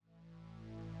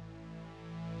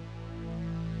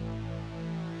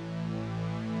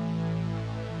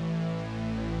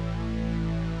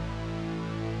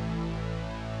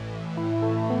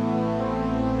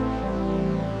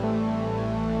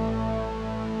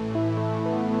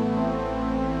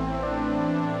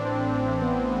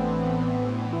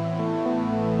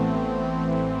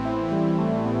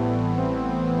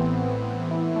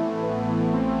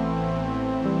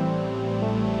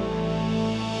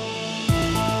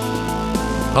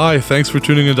Hi, thanks for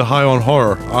tuning into High on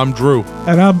Horror. I'm Drew.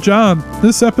 And I'm John.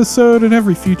 This episode and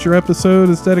every future episode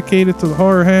is dedicated to the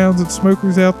horror hounds and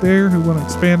smokers out there who want to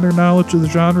expand their knowledge of the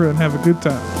genre and have a good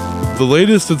time. The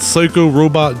latest in psycho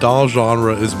robot doll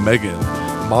genre is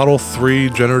M3GAN, Model 3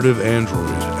 generative android,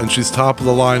 and she's top of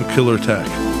the line killer tech.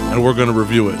 And we're going to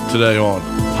review it today on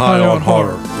High on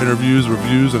Horror. Interviews,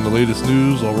 reviews, and the latest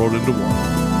news all rolled into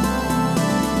one.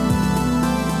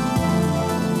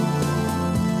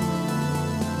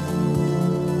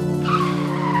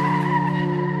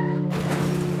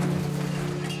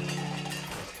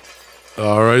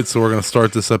 All right, so we're going to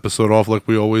start this episode off like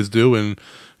we always do and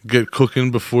get cooking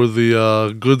before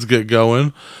the goods get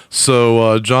going.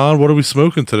 So, John, what are we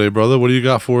smoking today, brother? What do you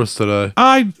got for us today?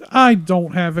 I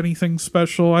don't have anything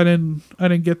special. I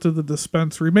didn't get to the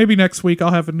dispensary. Maybe next week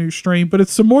I'll have a new strain, but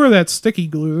it's some more of that sticky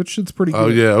glue. That shit's pretty good. Oh,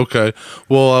 yeah, okay.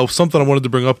 Well, something I wanted to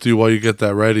bring up to you while you get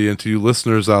that ready, and to you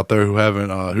listeners out there who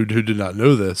haven't, who did not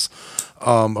know this,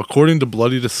 according to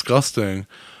Bloody Disgusting,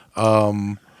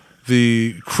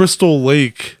 the Crystal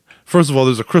Lake, first of all,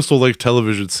 there's a Crystal Lake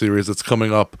television series that's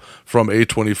coming up from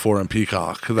A24 and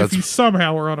Peacock. If you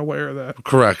somehow are unaware of that.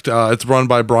 Correct. It's run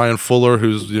by Brian Fuller,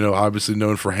 who's, obviously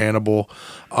known for Hannibal.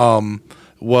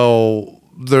 Well,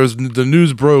 the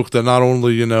news broke that not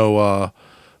only,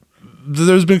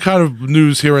 there's been kind of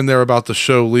news here and there about the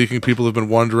show leaking. People have been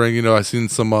wondering. I've seen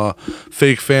some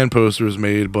fake fan posters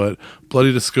made, but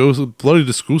Bloody Disgusting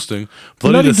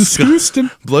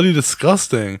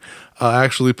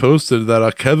actually posted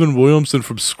that Kevin Williamson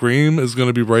from Scream is going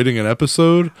to be writing an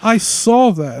episode. I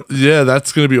saw that. Yeah,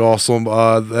 that's going to be awesome.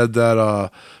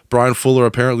 That Brian Fuller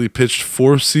apparently pitched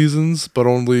 4 seasons, but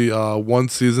only 1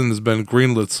 season has been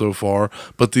greenlit so far.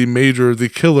 But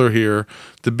the killer here,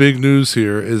 the big news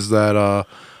here is that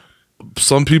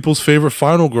some people's favorite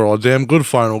final girl, a damn good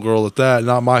final girl at that,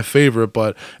 not my favorite,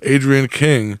 but Adrienne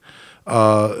King,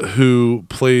 who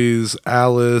plays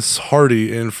Alice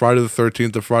Hardy in Friday the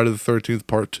 13th and Friday the 13th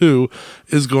Part 2,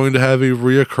 is going to have a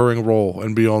reoccurring role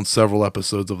and be on several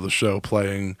episodes of the show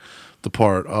playing the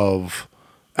part of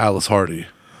Alice Hardy.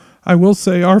 I will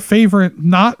say our favorite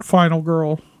not final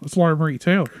girl is Laura Marie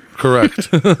Taylor. Correct.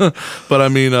 But I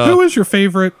mean... who is your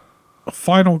favorite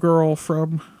final girl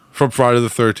from... From Friday the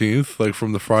 13th? Like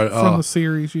from the Friday... From the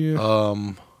series, yeah.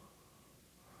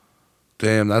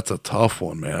 Damn, that's a tough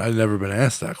one, man. I've never been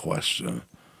asked that question.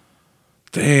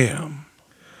 Damn.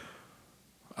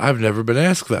 I've never been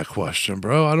asked that question,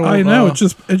 bro. I know. It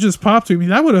just popped to me.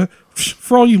 That would have...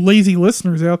 For all you lazy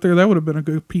listeners out there, that would have been a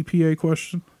good PPA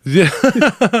question. Yeah.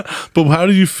 But how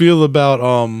do you feel about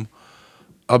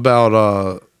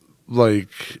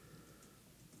like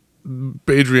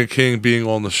Adrienne King being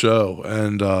on the show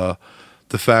and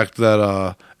the fact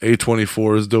that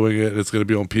A24 is doing it, it's going to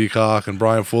be on Peacock, and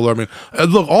Brian Fuller. I mean,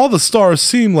 look, all the stars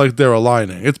seem like they're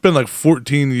aligning. It's been like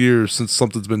 14 years since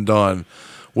something's been done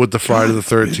with the Friday the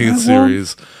 13th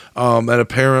series. And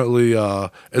apparently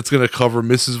it's going to cover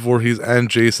Mrs. Voorhees and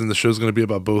Jason. The show's going to be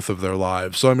about both of their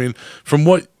lives. So, I mean, from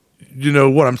what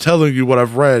I'm telling you, what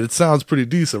I've read, it sounds pretty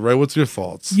decent, right? What's your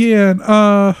thoughts?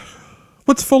 Yeah,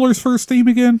 what's Fuller's first name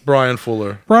again? Brian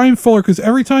Fuller. Brian Fuller, because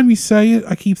every time you say it,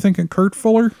 I keep thinking Kurt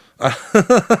Fuller. Which,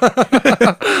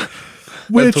 I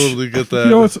totally get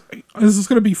that. This is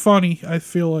going to be funny, I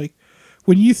feel like.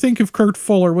 When you think of Kurt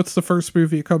Fuller, what's the first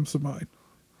movie that comes to mind?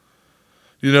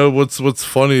 What's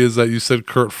funny is that you said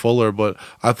Kurt Fuller, but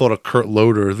I thought of Kurt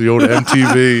Loder, the old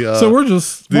MTV. So we're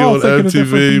just the old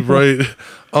MTV, right?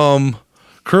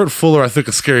 Kurt Fuller, I think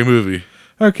a Scary Movie.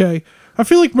 Okay, I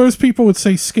feel like most people would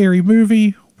say Scary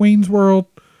Movie, Wayne's World.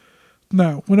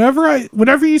 No,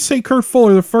 whenever you say Kurt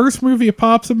Fuller, the first movie that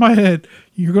pops in my head,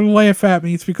 you're gonna laugh at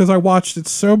me. It's because I watched it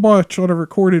so much on a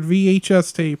recorded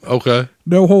VHS tape. Okay.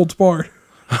 No Holds Barred.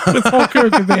 With Hulk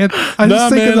Hogan, man. I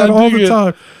just think of that all the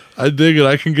time. I dig it.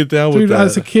 I can get down with that. Dude,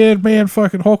 as a kid, man,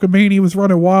 fucking Hulkamania was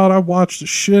running wild. I watched the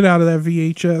shit out of that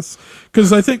VHS.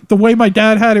 Because I think the way my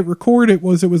dad had it recorded it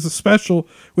was a special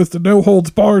with the No Holds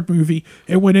Barred movie.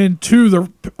 It went into the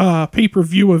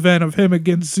pay-per-view event of him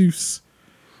against Zeus.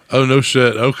 Oh, no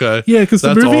shit. Okay. Yeah, because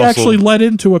the movie actually led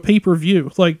into a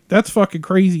pay-per-view. Like, that's fucking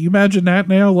crazy. You imagine that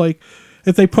now? Like,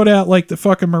 if they put out, like, the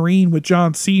fucking Marine with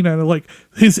John Cena, and, like,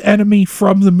 his enemy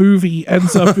from the movie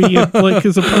ends up being, like,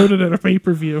 his opponent at a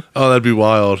pay-per-view. Oh, that'd be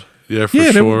wild. Yeah, for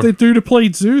sure. Yeah, the dude who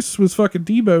played Zeus was fucking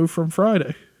Debo from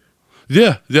Friday.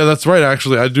 Yeah, that's right,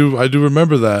 actually. I do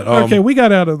remember that. Okay, we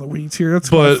got out of the weeds here.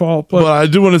 That's my fault. But I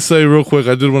do want to say real quick,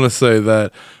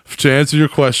 that to answer your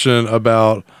question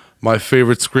about my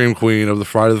favorite Scream Queen of the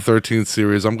Friday the 13th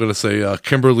series, I'm going to say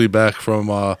Kimberly Beck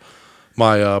from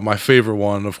my favorite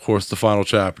one, of course, The Final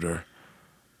Chapter.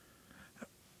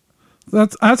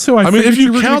 That's who I mean, figured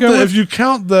you were gonna go with. if you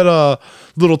count that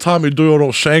little Tommy Doyle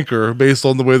don't shank her based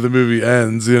on the way the movie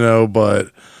ends,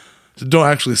 but don't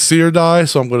actually see her die,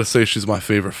 so I'm going to say she's my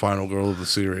favorite final girl of the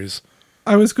series.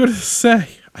 I was going to say,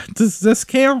 does this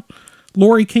count?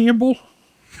 Laurie Campbell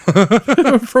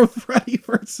from Freddy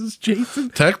versus Jason?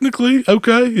 Technically,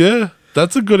 okay, yeah.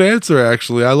 That's a good answer,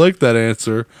 actually. I like that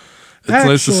answer. It's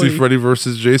nice to see Freddy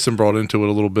versus Jason brought into it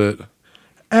a little bit.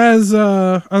 As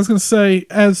I was going to say,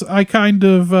 as I kind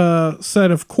of said,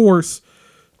 of course,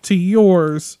 to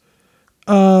yours,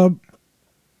 I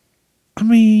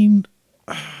mean,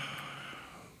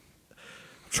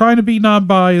 trying to be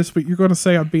non-biased, but you're going to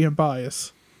say I'm being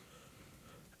biased.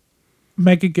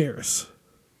 Megan Garris.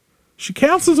 She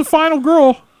counts as a final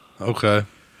girl. Okay.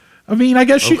 I mean, I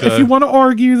guess if you want to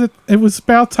argue that it was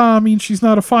about Tommy and she's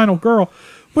not a final girl,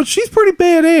 but she's pretty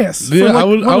badass. Yeah, I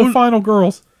would final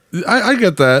girls. I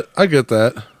get that. I get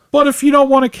that. But if you don't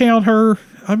want to count her,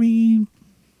 I mean,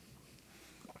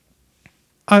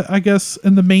 I guess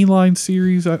in the mainline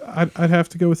series, I'd have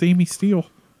to go with Amy Steele.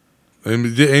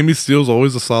 Amy Steele's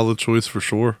always a solid choice for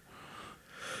sure.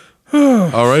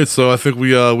 All right, so I think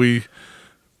we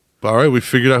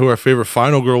figured out who our favorite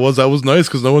final girl was. That was nice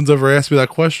because no one's ever asked me that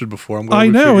question before. I'm glad I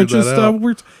know it figured just that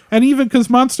out. and even because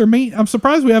Monster Mania, I'm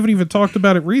surprised we haven't even talked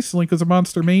about it recently because of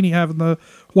Monster Mania having the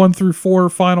 1 through 4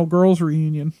 final girls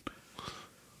reunion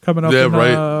coming up in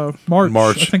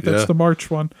March. I think that's the March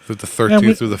one. Is it the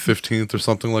 13th through the 15th or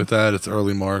something like that? It's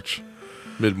early March,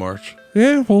 mid-March.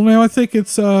 Yeah, well, now I think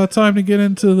it's time to get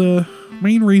into the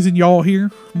main reason y'all here,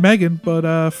 Megan.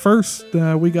 But first,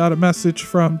 we got a message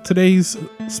from today's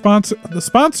sponsor, the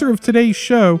sponsor of today's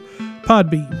show,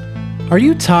 Podbean. Are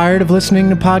you tired of listening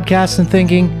to podcasts and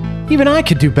thinking, even I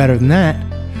could do better than that?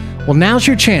 Well, now's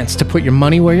your chance to put your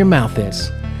money where your mouth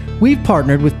is. We've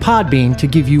partnered with Podbean to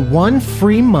give you 1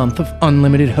 free month of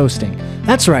unlimited hosting.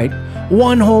 That's right,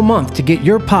 1 whole month to get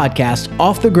your podcast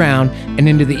off the ground and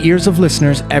into the ears of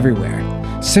listeners everywhere.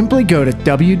 Simply go to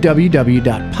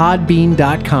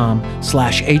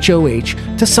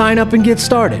www.podbean.com/HoH to sign up and get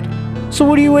started. So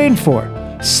what are you waiting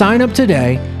for? Sign up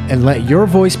today and let your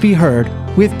voice be heard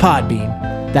with Podbean.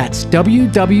 That's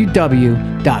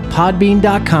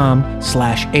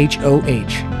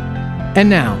www.podbean.com/HoH. And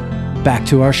now, back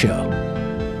to our show.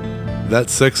 That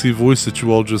sexy voice that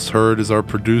you all just heard is our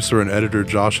producer and editor,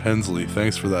 Josh Hensley.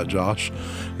 Thanks for that, Josh.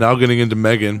 Now getting into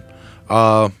Megan.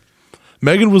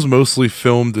 Megan was mostly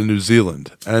filmed in New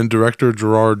Zealand, and director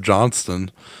Gerard Johnston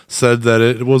said that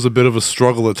it was a bit of a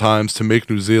struggle at times to make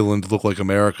New Zealand look like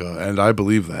America, and I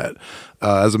believe that.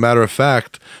 As a matter of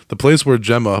fact, the place where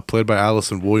Gemma, played by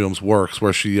Allison Williams, works,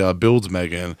 where she builds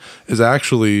Megan, is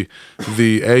actually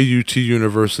the AUT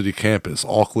University campus,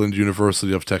 Auckland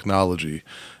University of Technology.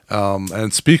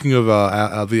 And speaking of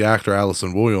the actor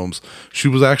Allison Williams, she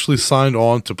was actually signed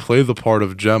on to play the part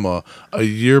of Gemma a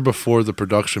year before the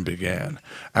production began.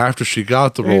 After she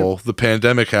got the role, the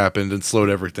pandemic happened and slowed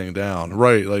everything down.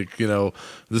 Right,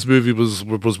 this movie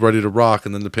was ready to rock,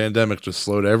 and then the pandemic just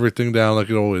slowed everything down like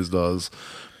it always does.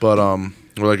 But or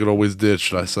like it always did,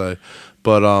 should I say?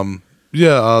 But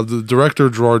the director,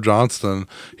 Gerard Johnston,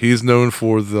 he's known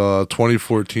for the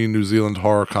 2014 New Zealand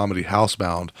horror comedy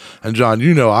Housebound. And John,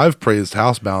 I've praised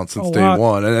Housebound since day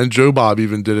one. And Joe Bob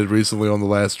even did it recently on the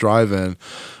last drive-in.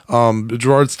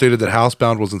 Gerard stated that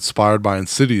Housebound was inspired by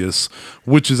Insidious,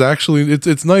 which is actually,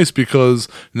 it's nice because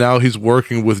now he's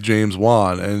working with James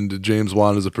Wan, and James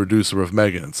Wan is a producer of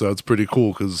Megan. So it's pretty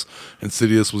cool because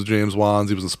Insidious was James Wan's.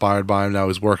 He was inspired by him. Now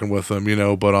he's working with him,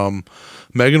 but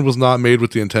Megan was not made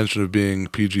with the intention of being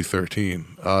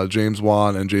PG-13. James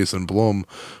Wan and Jason Blum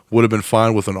would have been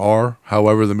fine with an R.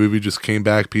 However, the movie just came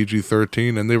back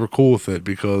PG-13, and they were cool with it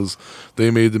because they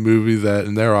made the movie that,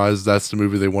 in their eyes, that's the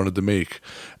movie they wanted to make.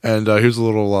 And here's a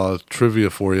little trivia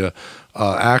for you.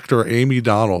 Actor Amy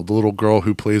Donald, the little girl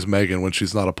who plays Megan when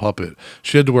she's not a puppet,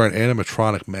 she had to wear an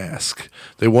animatronic mask.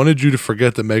 They wanted you to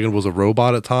forget that Megan was a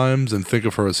robot at times and think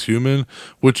of her as human,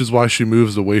 which is why she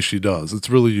moves the way she does. It's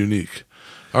really unique.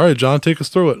 All right, John, take us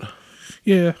through it.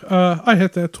 Yeah, I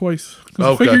hit that twice.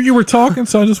 I figured you were talking,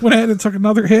 so I just went ahead and took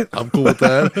another hit. I'm cool with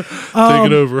that. Take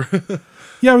it over.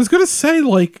 Yeah, I was going to say,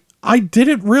 I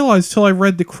didn't realize till I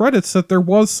read the credits that there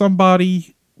was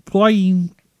somebody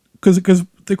playing, because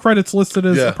the credits listed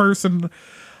as a person.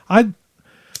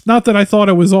 Not that I thought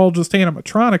it was all just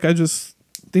animatronic.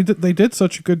 They did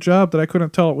such a good job that I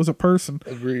couldn't tell it was a person.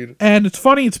 Agreed. And it's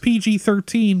funny it's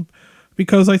PG-13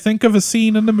 because I think of a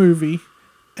scene in the movie,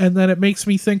 and then it makes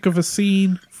me think of a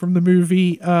scene from the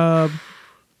movie.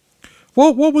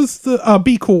 What was the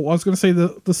Be Cool? I was going to say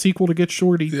the sequel to Get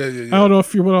Shorty. Yeah. I don't know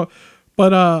if you want to,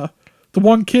 but the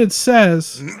one kid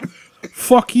says,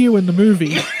 fuck you in the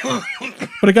movie.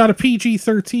 But it got a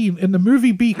PG-13. In the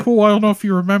movie Be Cool, I don't know if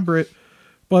you remember it,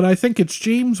 but I think it's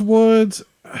James Woods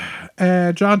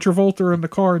and John Travolta are in the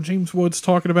car, and James Woods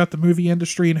talking about the movie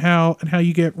industry and how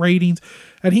you get ratings.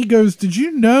 And he goes, did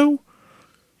you know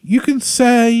you can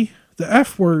say the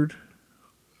F word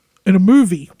in a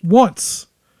movie once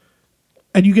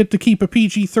and you get to keep a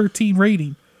PG-13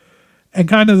 rating? And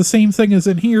kind of the same thing as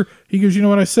in here. He goes, you know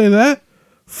what I say that?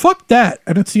 Fuck that.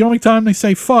 And it's the only time they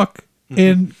say fuck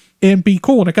in Be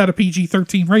Cool, and it got a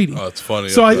PG-13 rating. Oh, it's funny.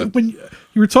 So when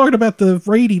you were talking about the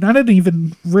rating, I didn't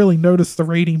even really notice the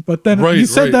rating, but then you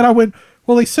said that, I went,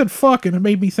 well, they said fuck, and it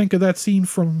made me think of that scene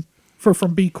from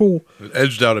Be Cool. It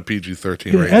edged out a PG-13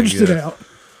 rating. Edged it out.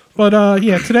 But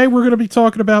today we're going to be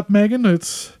talking about M3GAN. I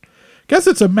guess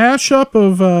it's a mashup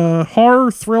of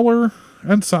horror, thriller,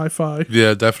 and sci-fi.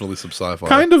 Yeah, definitely some sci-fi.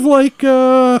 Kind of like,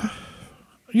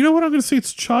 you know what I'm going to say?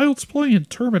 It's Child's Play and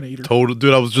Terminator. Total,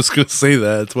 dude, I was just going to say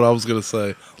that. That's what I was going to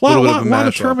say. A lot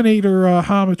of Terminator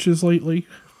homages lately.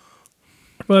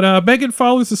 But M3GAN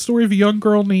follows the story of a young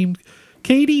girl named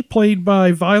Katie, played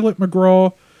by Violet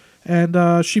McGraw,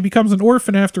 and she becomes an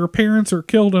orphan after her parents are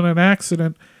killed in an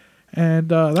accident.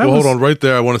 And hold on, right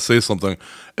there. I want to say something.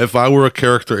 If I were a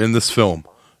character in this film,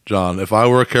 John, I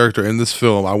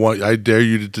dare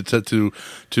you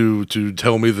to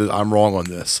tell me that I'm wrong on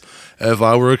this. If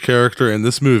I were a character in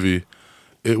this movie,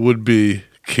 it would be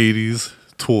Katie's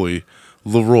toy,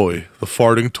 Leroy, the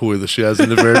farting toy that she has in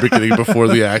the very beginning before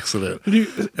the accident.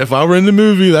 If I were in the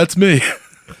movie, that's me.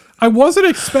 I wasn't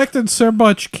expecting so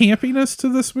much campiness to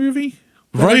this movie.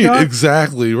 Right,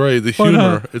 exactly, right. The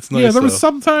humor, it's nice. Yeah, there was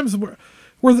some times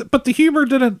but the humor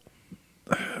didn't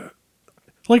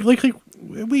like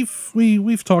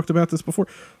we've talked about this before.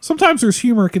 Sometimes there's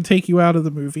humor that can take you out of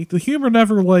the movie. The humor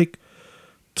never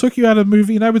took you out of the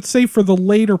movie, and I would say for the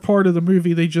later part of the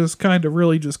movie, they just kind of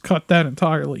really just cut that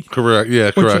entirely. Correct. Yeah,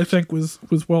 which correct. I think was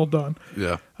well done.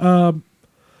 Yeah.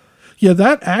 Yeah,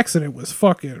 that accident was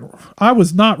fucking. I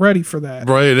was not ready for that.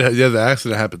 Right. Yeah, the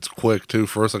accident happens quick too.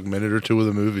 First minute or two of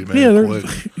the movie, man.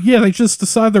 Yeah, they just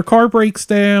decide their car breaks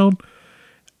down.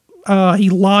 He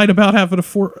lied about having a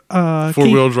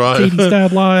four-wheel drive. Katie's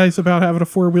dad lies about having a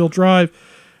four-wheel drive,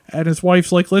 and his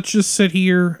wife's like, "Let's just sit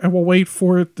here and we'll wait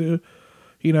for it to,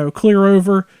 clear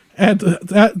over." And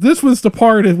this was the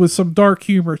part. It was some dark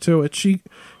humor to it.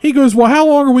 He goes, "Well, how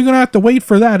long are we gonna have to wait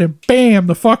for that?" And bam,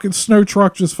 the fucking snow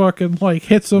truck just fucking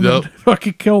hits him and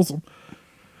fucking kills him.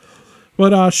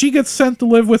 But she gets sent to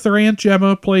live with her Aunt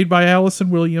Gemma, played by Allison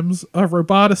Williams, a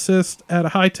roboticist at a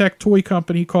high-tech toy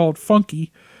company called Funk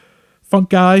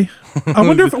Guy. I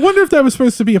wonder if that was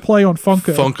supposed to be a play on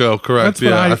Funko. Funko, correct.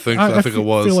 That's I think it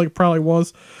was. I feel like it probably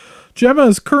was. Gemma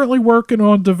is currently working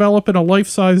on developing a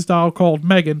life-size doll called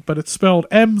M3GAN, but it's spelled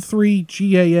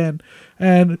M3GAN.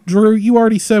 And Drew, you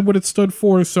already said what it stood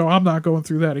for, so I'm not going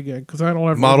through that again because I don't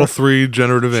have Model 3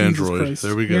 Generative Jesus Android. Christ.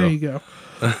 There we go. There you go.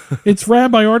 It's ran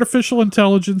by artificial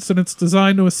intelligence, and it's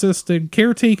designed to assist in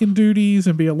caretaking duties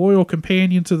and be a loyal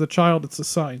companion to the child it's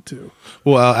assigned to.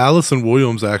 Well, Allison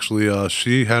Williams, actually,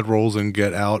 she had roles in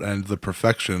Get Out and The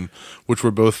Perfection, which were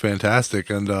both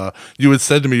fantastic. And you had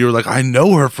said to me, you were like, I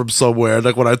know her from somewhere.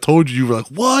 Like, when I told you, you were like,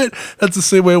 what? That's the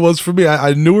same way it was for me.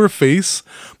 I knew her face,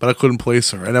 but I couldn't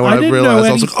place her. And then when I realized,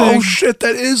 I was like, oh, shit,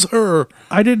 that is her.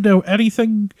 I didn't know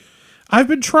anything. I've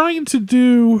been trying to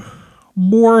do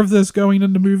more of this going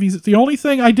into movies. The only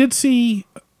thing, I did see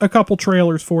a couple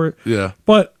trailers for it. Yeah.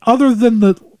 But other than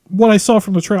what I saw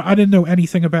from the trailer, I didn't know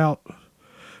anything about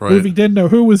the movie. Didn't know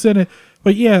who was in it.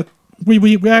 But yeah,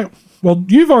 well,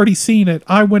 you've already seen it.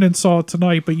 I went and saw it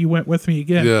tonight, but you went with me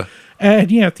again. Yeah.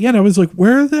 And yeah, at the end, I was like,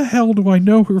 where the hell do I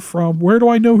know her from? Where do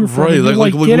I know her from? Right, and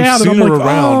like get out, and I'm like,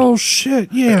 around. Oh,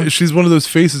 shit, yeah. She's one of those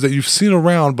faces that you've seen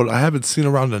around, but I haven't seen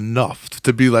around enough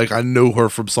to be like, I know her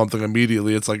from something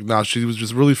immediately. It's like, nah, she was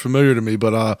just really familiar to me.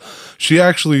 But she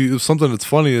actually, something that's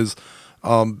funny is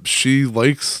she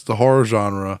likes the horror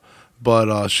genre,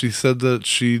 but she said that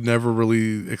she never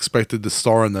really expected to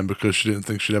star in them because she didn't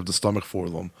think she'd have the stomach for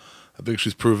them. I think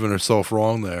she's proven herself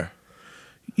wrong there.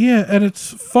 Yeah, and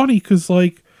it's funny because,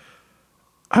 I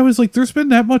was like, there's been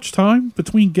that much time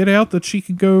between Get Out that she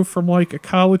can go from, a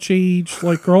college-age,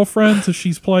 girlfriend to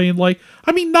she's playing,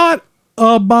 not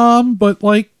a mom, but,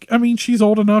 she's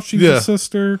old enough. She's a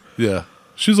sister. Yeah.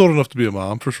 She's old enough to be a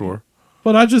mom, for sure.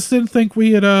 But I just didn't think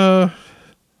we had,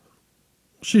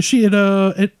 she had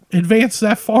advanced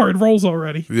that far in roles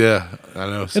already. Yeah, I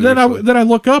know. Seriously. And then I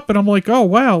look up, and I'm like, oh,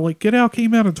 wow, Get Out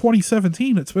came out in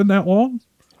 2017. It's been that long?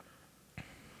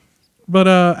 But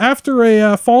after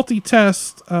a faulty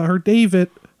test, her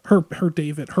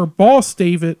boss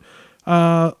David,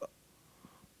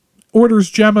 orders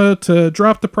Gemma to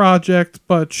drop the project,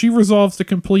 but she resolves to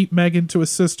complete M3GAN to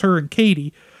assist her and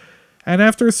Katie. And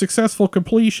after a successful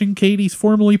completion, Katie's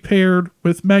formally paired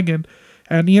with M3GAN,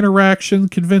 and the interaction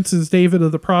convinces David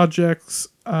of the project's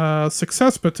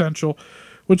success potential,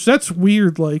 which that's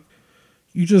weird. Like,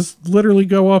 you just literally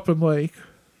go up and like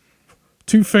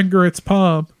two-finger its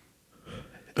palm,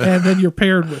 and then you're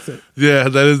paired with it. Yeah,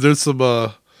 there's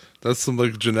some that's some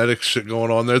like genetic shit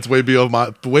going on there. It's way beyond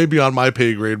my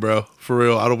pay grade, bro. For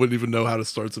real, I wouldn't even know how to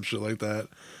start some shit like that.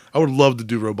 I would love to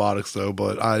do robotics though,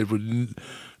 but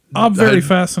I'm very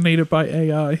fascinated by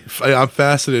AI. I'm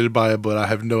fascinated by it, but I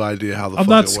have no idea how the fuck it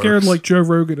works. I'm not scared like Joe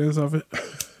Rogan is of it.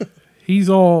 He's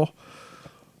all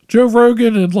Joe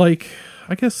Rogan and like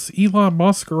I guess Elon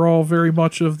Musk are all very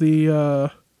much of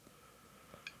the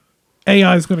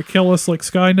AI is going to kill us like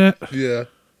Skynet. Yeah.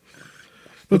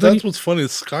 But that's what's funny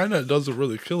is Skynet doesn't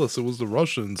really kill us. It was the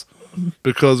Russians.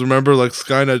 Because remember, like,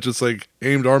 Skynet just, like,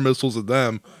 aimed our missiles at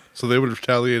them, so they would have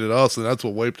retaliated us, and that's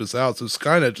what wiped us out. So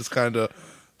Skynet just kind of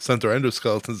sent their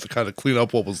endoskeletons to kind of clean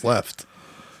up what was left.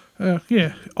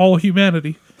 Yeah, all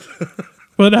humanity.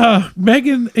 But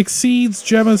M3GAN exceeds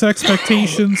Gemma's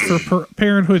expectations for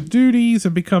parenthood duties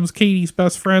and becomes Katie's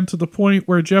best friend to the point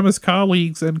where Gemma's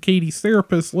colleagues and Katie's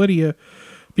therapist, Lydia,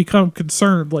 become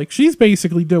concerned. Like, she's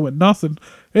basically doing nothing.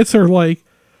 It's her, like,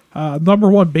 number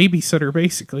one babysitter,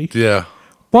 basically. Yeah.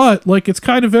 But, like, it's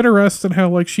kind of interesting how,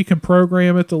 like, she can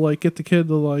program it to, like, get the kid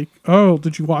to, like, oh,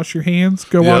 did you wash your hands?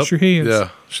 Go wash your hands. Yeah.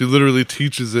 She literally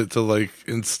teaches it to, like,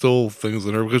 instill things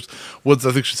in her. Because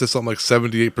I think she says something like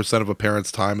 78% of a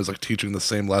parent's time is, like, teaching the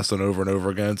same lesson over and over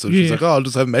again. So she's like, oh, I'll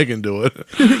just have M3GAN do it.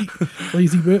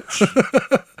 Lazy bitch.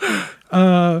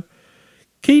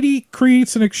 Katie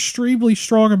creates an extremely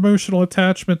strong emotional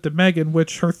attachment to M3GAN,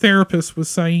 which her therapist was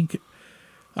saying,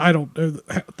 I don't know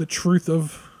the truth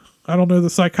of, I don't know the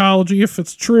psychology, if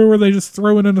it's true or they just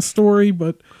throw it in a story,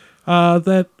 but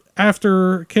that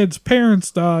after a kid's parents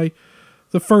die,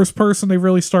 the first person they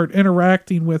really start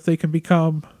interacting with, they can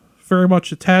become very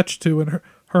much attached to. And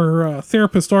her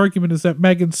therapist argument is that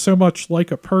M3GAN's so much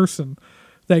like a person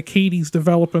that Katie's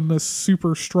developing this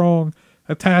super strong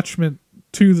attachment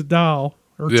to the doll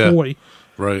or toy.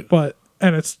 Right. But,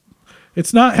 and it's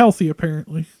not healthy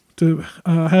apparently to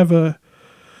have a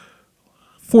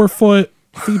 4-foot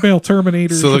female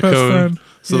Terminator as your best friend.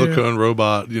 Silicone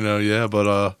robot, you know,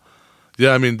 but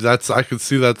yeah, I mean I could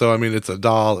see that though. I mean, it's a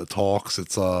doll, it talks, it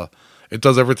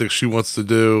does everything she wants to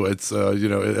do. It's you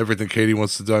know, everything Katie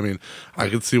wants to do. I mean, I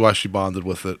can see why she bonded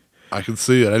with it. I can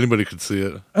see it. Anybody could see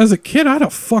it. As a kid, I'd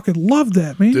have fucking loved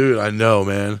that, man. Dude, I know,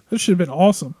 man. This should have been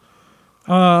awesome.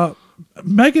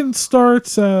 M3GAN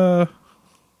starts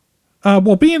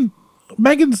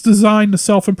M3GAN's designed to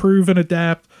self-improve and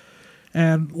adapt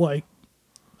and like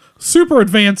super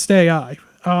advanced AI.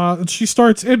 And she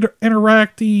starts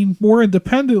interacting more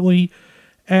independently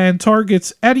and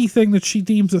targets anything that she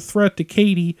deems a threat to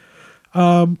Katie,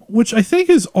 which I think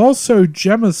is also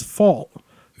Gemma's fault.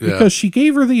 Yeah. Because she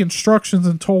gave her the instructions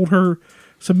and told her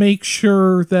to make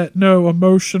sure that no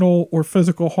emotional or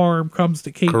physical harm comes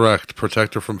to Katie. Correct.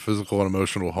 Protect her from physical and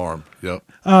emotional harm.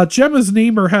 Yep. Gemma's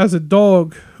neighbor has a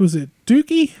dog. Who's it?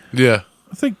 Dookie? Yeah.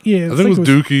 I think it was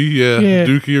Dookie. Yeah.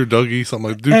 Dookie or Dougie,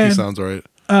 something like Dookie and, sounds right.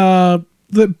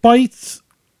 That bites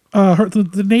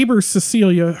the neighbor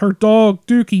Cecilia. Her dog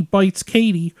Dookie bites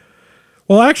Katie.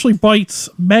 Well, actually bites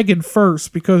M3GAN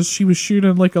first because she was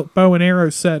shooting like a bow and arrow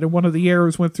set, and one of the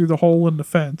arrows went through the hole in the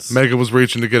fence. M3GAN was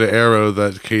reaching to get an arrow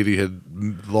that Katie had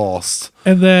lost,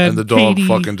 and the dog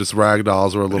fucking just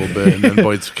ragdolls her a little bit, and then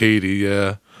bites Katie.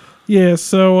 Yeah. Yeah.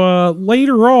 So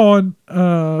later on,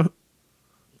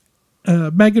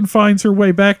 M3GAN finds her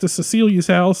way back to Cecilia's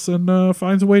house and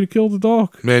finds a way to kill the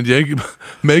dog. Man,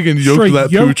 M3GAN yoked that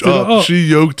pooch up. She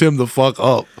yoked him the fuck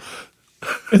up.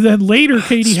 And then later,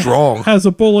 Katie has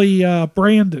a bully,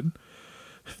 Brandon.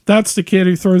 That's the kid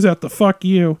who throws out the "fuck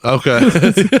you." Okay,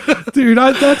 dude,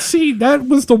 that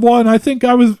was the one. I think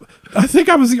I was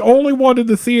the only one in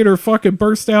the theater fucking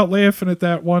burst out laughing at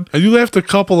that one. And you laughed a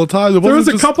couple of times. There was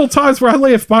a couple times where I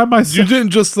laughed by myself. You didn't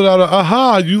just let out a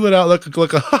aha. You let out like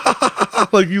a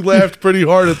like you laughed pretty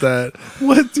hard at that.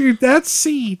 What, dude? That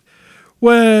scene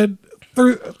when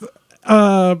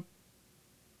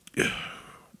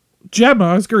Gemma,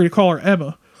 I was going to call her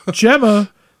Emma.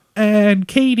 Gemma and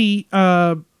Katie,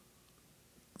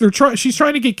 she's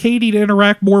trying to get Katie to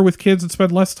interact more with kids and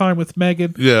spend less time with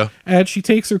M3GAN. Yeah. And she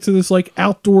takes her to this like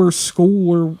outdoor school,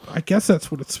 or I guess that's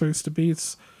what it's supposed to be.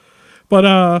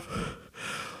 But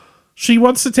she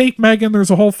wants to take M3GAN.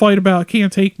 There's a whole fight about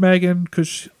can't take M3GAN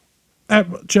because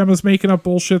Gemma's making up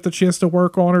bullshit that she has to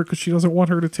work on her because she doesn't want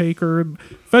her to take her. And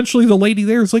eventually the lady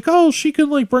there is like, oh, she can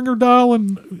like bring her doll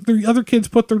and the other kids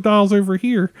put their dolls over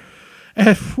here.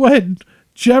 And when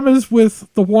Gemma's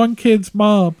with the one kid's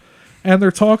mom and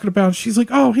they're talking about it, she's like,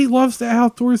 oh, he loves the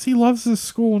outdoors. He loves this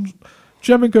school. And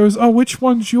Gemma goes, oh, which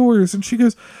one's yours? And she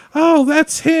goes, oh,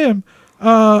 that's him.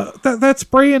 That's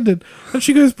Brandon. And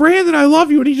she goes, Brandon, I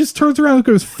love you. And he just turns around and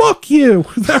goes, fuck you.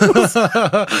 That was,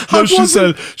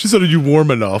 no, she said, are you warm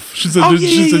enough? She said,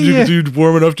 you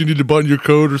warm enough? Do you need to button your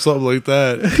coat or something like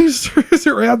that? He just turns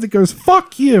around and goes,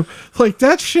 fuck you. Like,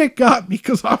 that shit got me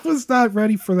because I was not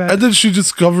ready for that. And then she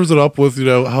just covers it up with,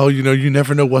 how, you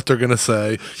never know what they're going to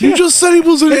say. You just said he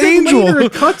was an angel. Later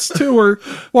it cuts to her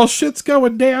while shit's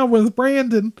going down with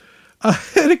Brandon.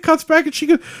 And it cuts back and she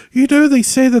goes, they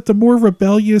say that the more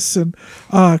rebellious and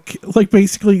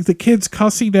basically the kids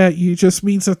cussing at you just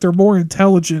means that they're more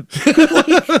intelligent.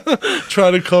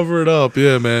 Try to cover it up.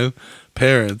 Yeah, man.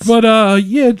 Parents. But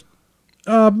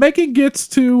M3GAN gets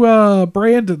to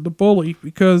Brandon, the bully,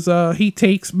 because he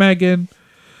takes M3GAN.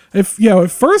 At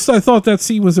first I thought that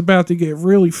scene was about to get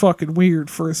really fucking weird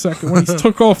for a second when he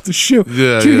took off the shoe.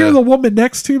 Yeah, Did you hear the woman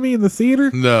next to me in the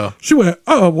theater? No. She went,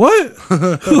 oh, what?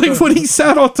 Like when he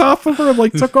sat on top of her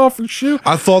and took off her shoe.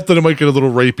 I thought that it might get a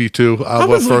little rapey too.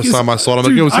 First time I saw it, I'm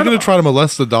like, was he going to try to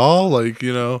molest the doll?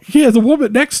 Yeah, the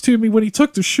woman next to me when he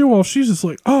took the shoe off, she's just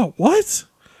like, oh, what?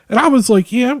 And I was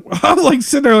like, yeah, I'm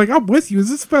sitting there I'm with you. Is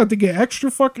this about to get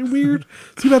extra fucking weird?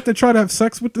 So you have to try to have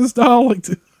sex with this doll?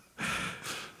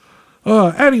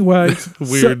 Anyway.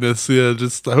 Weirdness, yeah.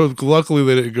 Just luckily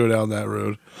they didn't go down that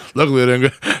road. Luckily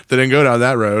they didn't go down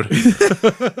that road.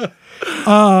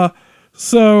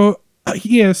 So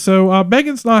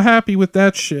M3GAN's not happy with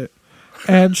that shit.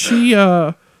 And she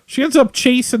ends up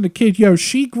chasing the kid.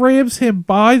 She grabs him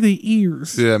by the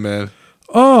ears. Yeah, man.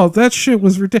 Oh, that shit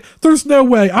was ridiculous. There's no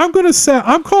way. I'm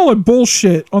calling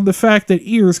bullshit on the fact that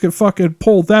ears can fucking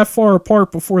pull that far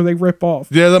apart before they rip off.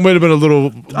 Yeah, that might have been a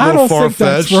little far-fetched.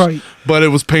 That's right. But it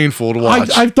was painful to watch.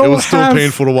 It was still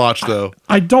painful to watch, though.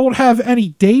 I don't have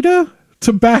any data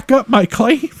to back up my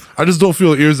claim. I just don't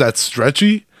feel ears that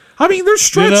stretchy. I mean, they're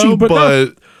stretchy, but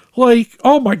not,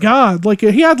 oh my God.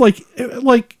 He had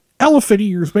elephant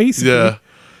ears, basically. Yeah.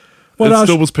 But it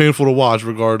still was painful to watch,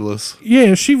 regardless.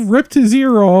 Yeah, she ripped his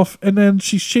ear off, and then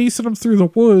she's chasing him through the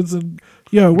woods, and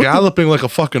galloping like a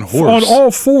fucking horse on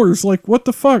all fours. Like, what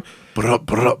the fuck?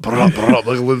 Like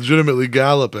legitimately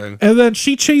galloping. And then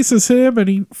she chases him, and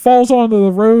he falls onto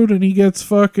the road, and he gets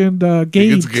fucking gauged.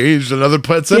 He gets gauged. Another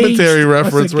Pet Cemetery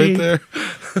reference right there.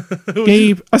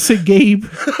 Gabe. I said Gabe.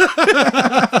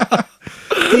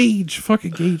 Gage.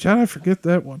 Fucking Gage. How did I forget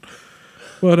that one?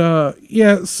 But,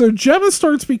 so Gemma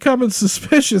starts becoming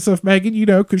suspicious of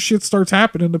M3GAN, because shit starts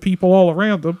happening to people all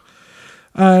around him.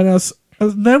 And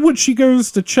then when she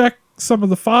goes to check some of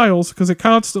the files, because it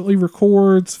constantly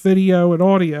records video and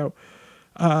audio,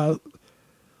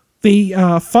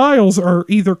 the files are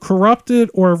either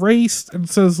corrupted or erased and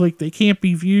says, they can't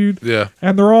be viewed. Yeah.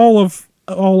 And they're all of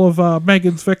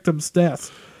M3GAN's victims'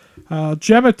 deaths.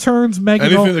 Gemma turns M3GAN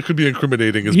anything that could be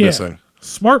incriminating is missing.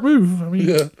 Smart move. I mean...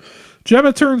 Yeah.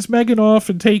 Gemma turns M3GAN off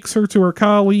and takes her to her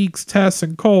colleagues, Tess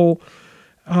and Cole,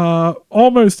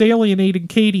 almost alienating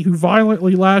Katie, who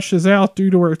violently lashes out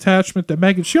due to her attachment to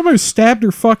M3GAN. She almost stabbed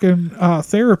her fucking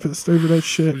therapist over that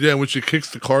shit. Yeah, when she kicks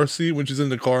the car seat, when she's in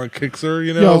the car and kicks her,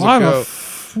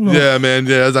 yeah, man,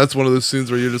 yeah, that's one of those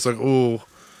scenes where you're just like, oh.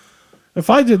 If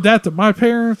I did that to my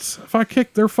parents, if I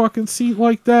kicked their fucking seat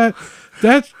like that,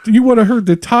 you would have heard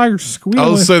the tires squealing. I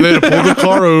was saying they'd have pulled the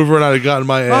car over and I'd have gotten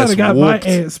my ass my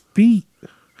ass beat.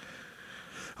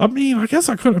 I mean, I guess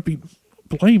I couldn't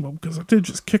blame them because I did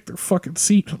just kick their fucking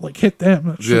seat and hit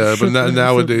them. Yeah, but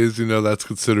nowadays, that's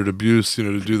considered abuse,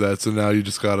 to do that. So now you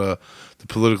just gotta, the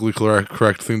politically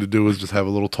correct thing to do is just have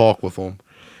a little talk with them.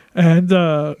 And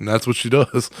that's what she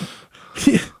does.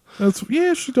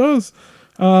 Yeah, she does.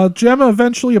 Gemma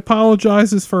eventually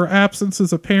apologizes for her absence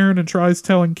as a parent and tries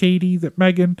telling Katie that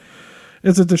M3GAN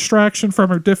is a distraction from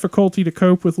her difficulty to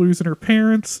cope with losing her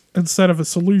parents instead of a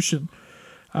solution.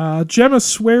 Gemma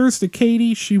swears to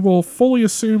Katie she will fully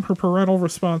assume her parental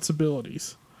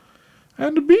responsibilities.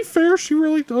 And to be fair, she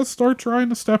really does start trying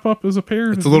to step up as a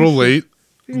parent. It's a little late,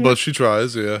 but she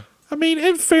tries, yeah. I mean,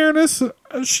 in fairness,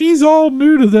 she's all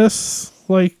new to this.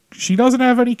 She doesn't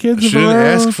have any kids of her own. She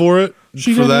didn't ask for it.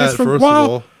 She didn't ask for first of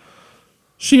all.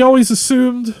 She always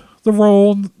assumed the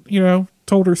role,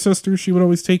 told her sister she would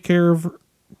always take care of her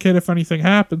kid if anything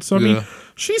happened. So, I mean,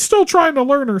 she's still trying to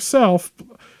learn herself.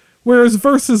 Whereas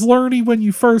versus learning when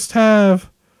you first have,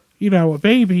 a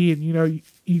baby, and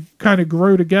you kind of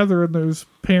grow together in those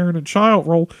parent and child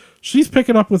role. She's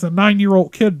picking up with a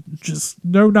 9-year-old kid, just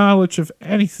no knowledge of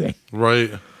anything.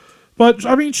 Right. But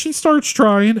I mean, she starts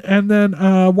trying, and then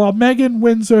while M3GAN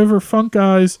wins over Funk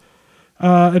Guy's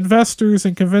investors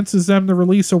and convinces them to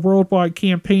release a worldwide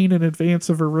campaign in advance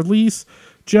of her release,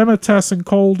 Gemma, Tess, and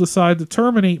Cole decide to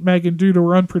terminate M3GAN due to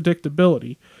her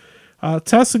unpredictability.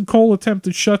 Tess and Cole attempt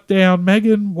to shut down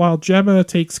M3GAN while Gemma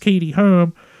takes Katie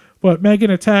home, but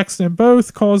M3GAN attacks them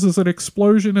both, causes an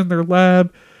explosion in their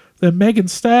lab. Then M3GAN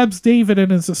stabs David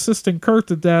and his assistant Kurt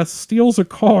to death, steals a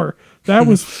car.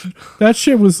 That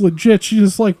shit was legit. She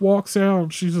just walks out,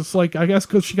 and she's just I guess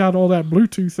because she got all that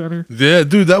Bluetooth in her. Yeah,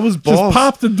 dude, that was boss. Just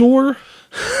popped the door,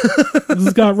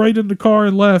 just got right in the car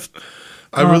and left.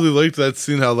 I really liked that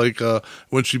scene, how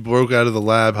when she broke out of the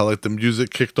lab, how the music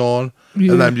kicked on,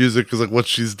 and that music is what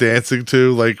she's dancing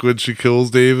to, when she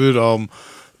kills David.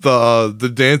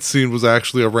 The dance scene was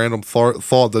actually a random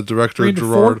thought that director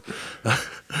Gerard.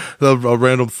 A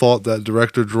random thought that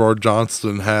director Gerard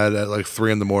Johnston had at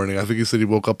 3 a.m. I think he said he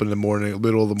woke up in the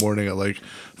middle of the morning at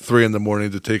 3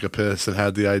 a.m. to take a piss, and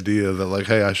had the idea that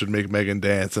hey, I should make M3GAN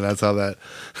dance, and that's how that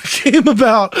came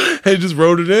about. And he just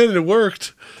wrote it in, and it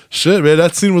worked. Shit, man,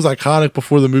 that scene was iconic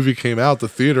before the movie came out. The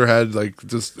theater had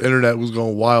just internet was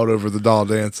going wild over the doll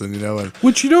dancing, and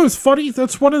which is funny.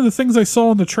 That's one of the things I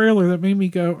saw in the trailer that made me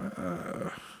go,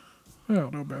 I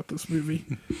don't know about this movie,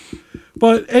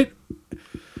 but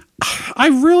I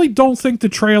really don't think the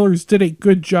trailers did a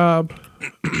good job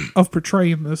of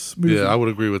portraying this movie. Yeah, I would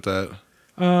agree with that.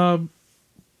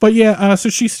 But yeah, so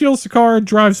she steals the car and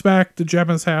drives back to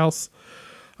Gemma's house.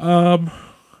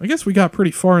 I guess we got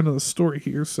pretty far into the story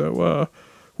here, so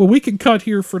we can cut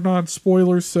here for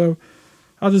non-spoilers. So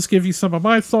I'll just give you some of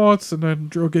my thoughts, and then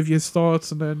Drew will give you his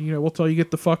thoughts, and then we'll tell you get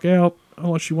the fuck out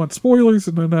unless you want spoilers,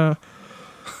 and then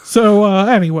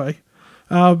anyway,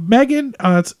 M3GAN,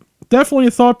 it's definitely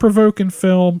a thought-provoking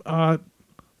film. I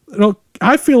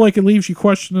feel like it leaves you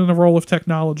questioning the role of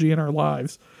technology in our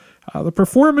lives. The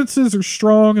performances are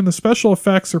strong, and the special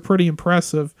effects are pretty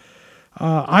impressive.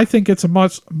 I think it's a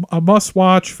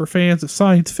must-watch for fans of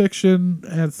science fiction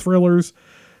and thrillers.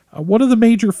 One of the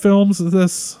major themes of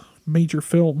this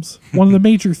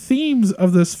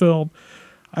film,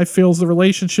 I feel, is the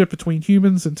relationship between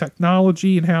humans and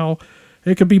technology, and how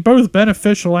it can be both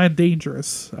beneficial and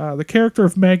dangerous. The character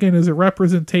of M3GAN is a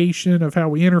representation of how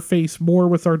we interface more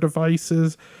with our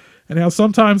devices, and how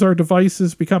sometimes our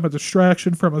devices become a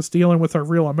distraction from us dealing with our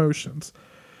real emotions.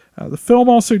 The film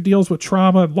also deals with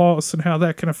trauma and loss, and how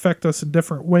that can affect us in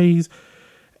different ways.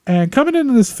 And coming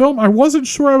into this film, I wasn't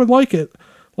sure I would like it.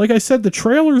 Like I said, the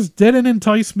trailers didn't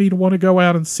entice me to want to go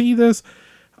out and see this.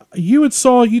 You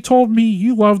told me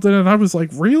you loved it, and I was like,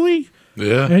 really?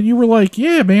 Yeah. And you were like,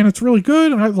 yeah, man, it's really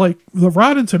good. And the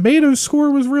Rotten Tomatoes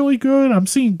score was really good. I'm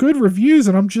seeing good reviews,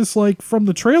 and I'm just from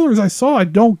the trailers I saw, I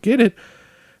don't get it.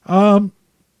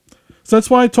 So that's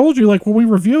why I told you, when we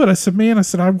review it, I said,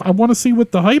 I want to see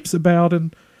what the hype's about.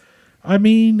 And I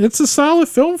mean, it's a solid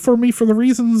film for me for the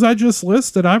reasons I just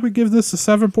listed. I would give this a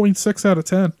 7.6 out of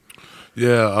 10.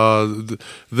 Yeah.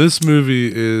 This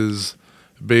movie is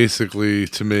basically,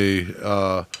 to me,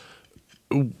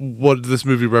 what this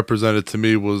movie represented to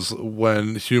me was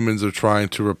when humans are trying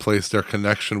to replace their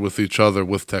connection with each other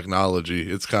with technology.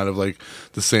 It's kind of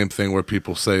the same thing where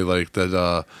people say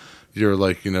that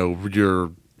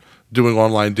you're doing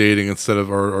online dating instead of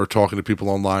or talking to people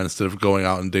online instead of going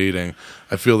out and dating.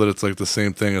 I feel that it's the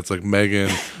same thing. It's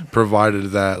M3GAN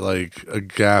provided that a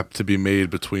gap to be made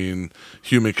between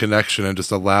human connection and just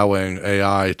allowing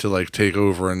AI to take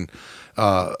over and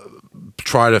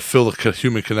try to fill a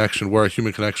human connection where a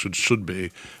human connection should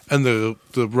be, and the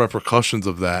repercussions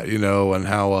of that, and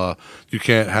how you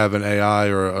can't have an AI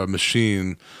or a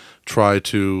machine try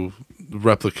to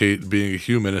replicate being a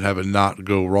human and have it not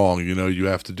go wrong. You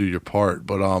have to do your part.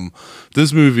 But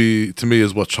this movie to me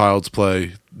is what the Child's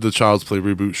Play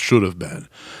reboot should have been.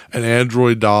 An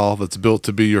android doll that's built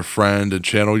to be your friend and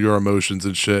channel your emotions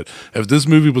and shit. If this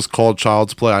movie was called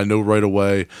Child's Play, I know right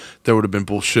away there would have been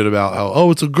bullshit about how,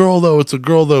 it's a girl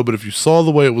though. But if you saw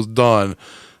the way it was done,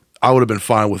 I would have been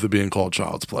fine with it being called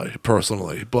Child's Play,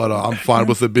 personally. But I'm fine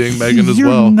with it being M3GAN as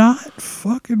well. You're not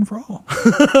fucking wrong.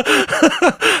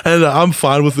 And I'm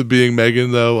fine with it being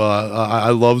M3GAN, though. I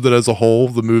loved it as a whole,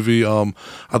 the movie. I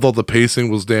thought the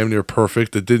pacing was damn near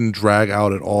perfect. It didn't drag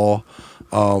out at all.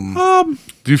 Do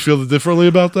you feel differently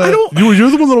about that?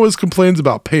 You're the one that always complains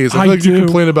about pace. I feel like you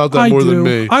complain about that more than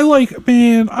me. I like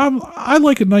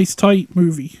a nice, tight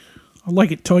movie. I like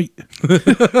it tight. But,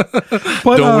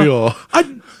 don't we all?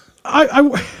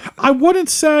 I I wouldn't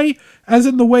say as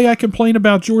in the way I complain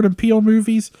about Jordan Peele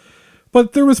movies,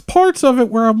 but there was parts of it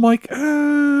where I'm like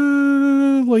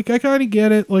I kind of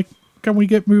get it. Like, can we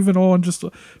get moving on?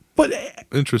 But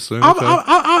Interesting.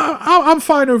 I'm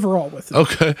fine overall with it.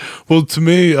 Okay. Well, to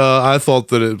me, I thought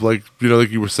that it, like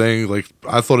you were saying, like,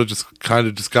 I thought it just kind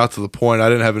of just got to the point. I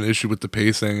didn't have an issue with the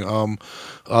pacing.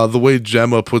 The way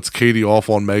Gemma puts Katie off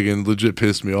on Megan legit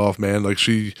pissed me off, man. Like,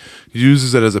 she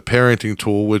uses it as a parenting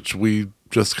tool, which we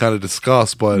just kind of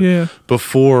discussed. But Yeah.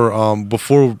 before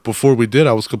we did,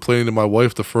 I was complaining to my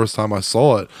wife the first time I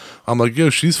saw it. I'm like, yo,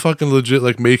 she's fucking legit,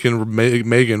 like, making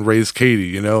Megan raise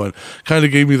Katie, and kind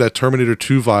of gave me that Terminator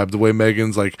 2 vibe, the way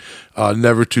Megan's like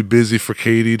never too busy for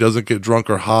Katie, doesn't get drunk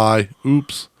or high.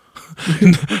 Oops.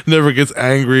 Never gets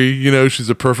angry. She's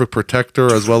a perfect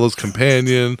protector as well as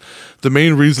companion. The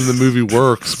main reason the movie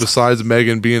works, besides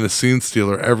Megan being a scene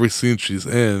stealer every scene she's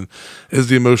in, is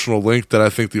the emotional link that I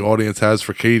think the audience has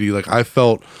for Katie. Like, I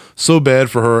felt so bad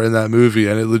for her in that movie,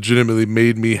 and it legitimately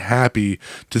made me happy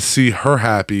to see her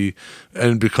happy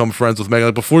and become friends with Megan.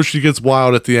 Like, before she gets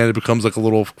wild at the end, it becomes like a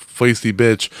little feisty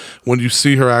bitch. When you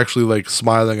see her actually like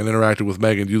smiling and interacting with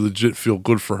Megan, you legit feel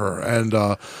good for her. And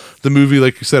the movie,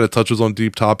 like you said, it touches on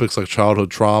deep topics like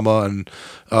childhood trauma and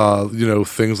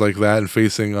things like that, and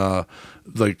facing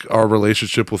like our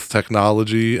relationship with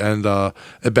technology, and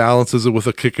it balances it with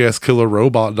a kick-ass killer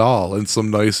robot doll and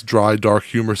some nice dry dark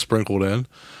humor sprinkled in.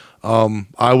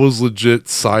 I was legit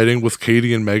siding with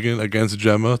Katie and Megan against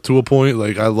Gemma to a point.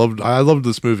 Like, I loved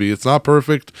this movie. It's not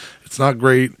perfect, it's not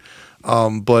great,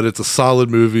 but it's a solid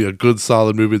movie, a good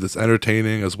solid movie that's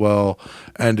entertaining as well,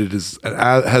 and it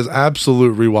has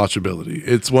absolute rewatchability.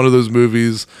 It's one of those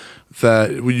movies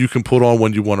that you can put on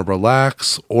when you want to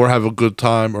relax or have a good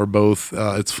time, or both.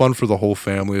 It's fun for the whole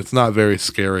family. It's not very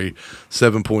scary.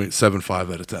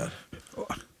 7.75 out of 10.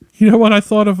 You know what I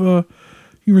thought of?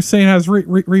 You were saying it has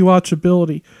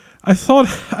rewatchability. I thought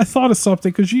of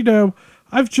something, because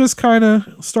I've just kind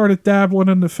of started dabbling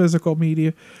in the physical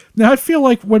media. Now I feel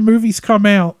like when movies come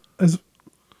out, I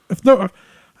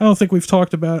don't think we've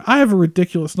talked about it. I have a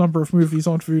ridiculous number of movies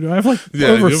on Vudu. I have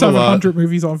over 700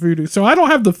 movies on Vudu. So I don't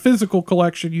have the physical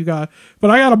collection you got, but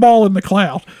I got them all in the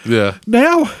cloud. Yeah.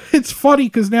 Now it's funny,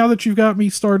 because now that you've got me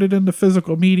started in the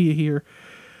physical media here,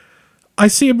 I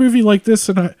see a movie like this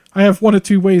and I have one of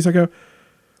two ways. I go,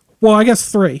 well, I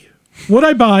guess three. Would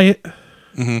I buy it?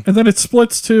 Mm-hmm. And then it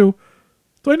splits to,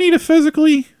 do I need it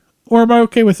physically, or am I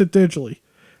okay with it digitally?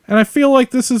 And I feel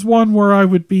like this is one where I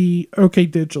would be okay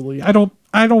digitally.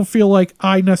 I don't feel like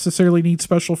I necessarily need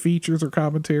special features or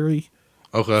commentary.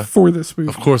 Okay. For this movie.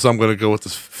 Of course, I'm going to go with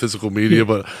this physical media,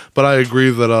 but I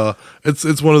agree that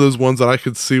it's one of those ones that I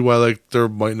could see why, like, there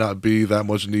might not be that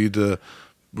much need to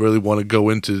really want to go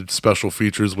into special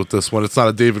features with this one. It's not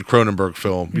a David Cronenberg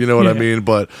film, you know what I mean?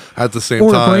 But at the same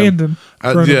time, Brandon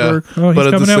Cronenberg. Yeah,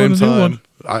 but at the same time,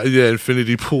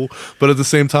 Infinity Pool. But at the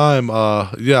same time,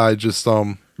 I just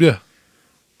I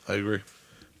agree.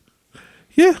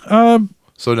 Yeah.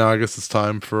 So now I guess it's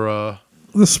time for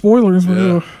the spoilers.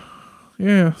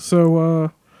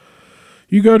 So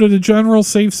you go to the general,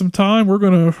 save some time. We're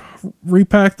gonna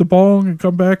repack the bong and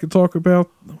come back and talk about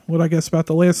about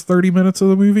the last 30 minutes of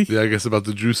the movie. Yeah, I guess about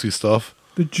the juicy stuff.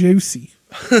 The juicy.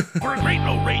 For a great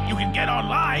low rate you can get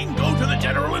online, go to the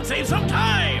general and save some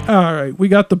time. All right, we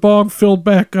got the bong filled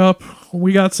back up.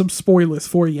 We got some spoilers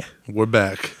for you. We're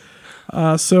back.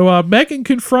 So Megan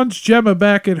confronts Gemma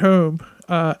back at home,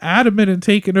 adamant and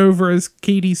taken over as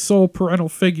Katie's sole parental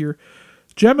figure.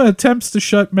 Gemma attempts to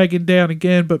shut Megan down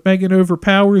again, but Megan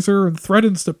overpowers her and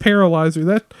threatens to paralyze her.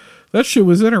 That shit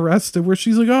was interesting, where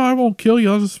she's like, "Oh, I won't kill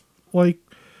you. I'll just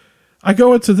I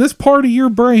go into this part of your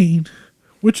brain,"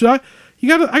 which I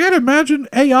gotta imagine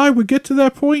AI would get to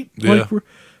that point. Yeah.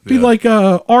 Like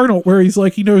Arnold, where he's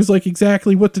like, he knows like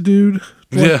exactly what to do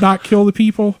to not kill the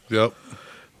people. Yep.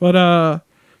 But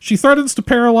she threatens to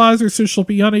paralyze her so she'll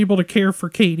be unable to care for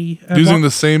Katie. And using the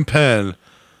same pen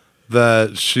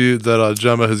that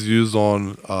Gemma has used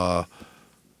on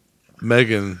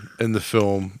Megan in the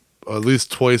film at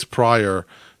least twice prior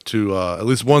to at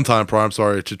least one time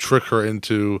prior, to trick her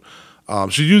into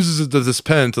she uses this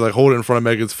pen to like hold it in front of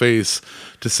Megan's face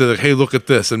to say like, hey, look at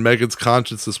this, and Megan's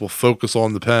consciousness will focus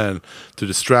on the pen to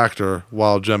distract her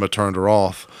while Gemma turned her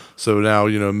off. So now,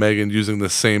 Megan, using the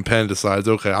same pen, decides,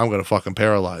 okay, I'm going to fucking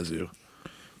paralyze you.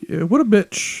 Yeah, what a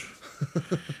bitch.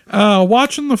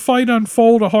 Watching the fight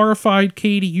unfold, a horrified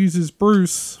Katie uses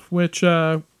Bruce, which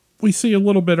we see a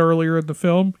little bit earlier in the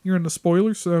film. You're in the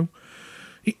spoilers, so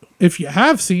if you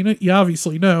have seen it, you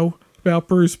obviously know. about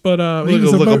Bruce, but he Like,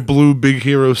 was like a blue Big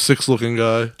Hero 6 looking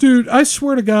guy. dude. I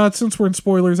swear to God, since we're in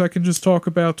spoilers, I can just talk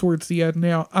about towards the end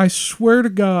now. I swear to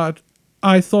God,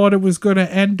 I thought it was going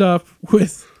to end up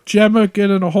with Gemma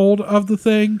getting a hold of the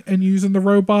thing and using the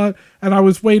robot, and I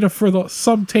was waiting for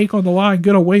some take on the line,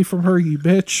 "Get away from her, you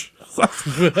bitch."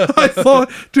 I thought,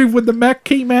 dude, when the mech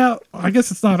came out, I guess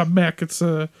it's not a mech, it's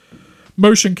a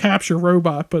motion capture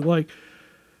robot, but like,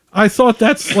 I thought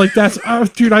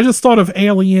dude, I just thought of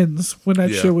Aliens when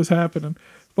that shit was happening.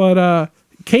 But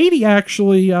Katie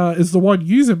actually is the one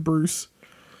using Bruce.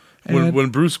 When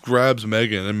Bruce grabs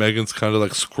Megan, and Megan's kind of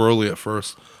like squirrely at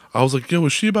first, I was like, yo,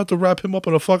 was she about to wrap him up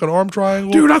in a fucking arm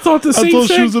triangle? Dude, I thought the same thing. I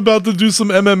thought she was about to do some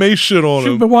MMA shit on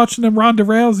She's him. been watching them Ronda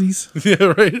Rouseys.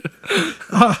 Yeah,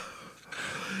 right?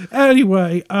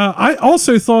 Anyway, I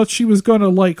also thought she was going to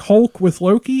like Hulk with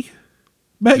Loki.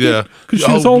 Megan, Yeah. because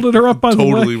she was holding her up by the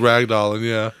leg. Totally ragdolling,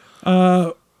 yeah.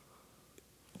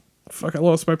 Fuck, I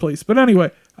lost my place. But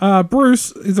anyway,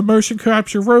 Bruce is a motion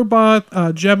capture robot.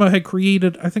 Gemma had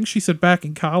created, I think she said back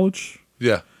in college.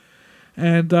 Yeah.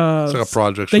 And It's like a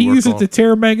project they she use worked it to on.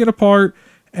 tear Megan apart.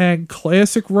 And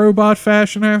classic robot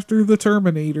fashion after the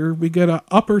Terminator, we get a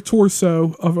upper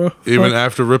torso of a... Even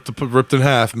after ripped in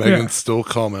half, Megan's still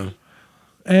coming.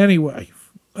 Anyway,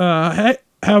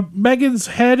 how Megan's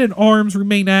head and arms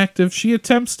remain active. She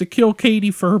attempts to kill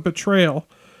Katie for her betrayal.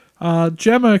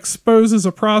 Gemma exposes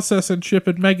a processing chip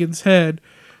in Megan's head,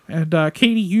 and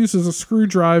Katie uses a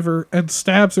screwdriver and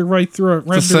stabs her right through it.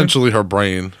 It's essentially her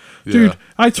brain. Yeah. Dude,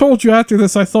 I told you after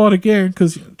this, I thought again,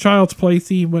 because Child's Play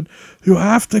theme, when you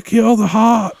have to kill the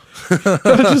heart. I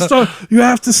just thought, you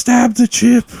have to stab the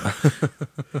chip.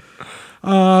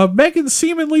 Megan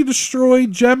seemingly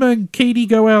destroyed. Gemma and Katie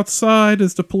go outside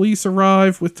as the police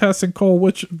arrive with Tess and Cole,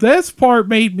 which this part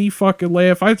made me fucking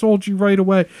laugh. I told you right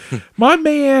away. My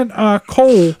man,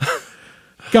 Cole,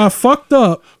 got fucked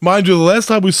up. Mind you, the last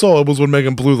time we saw it was when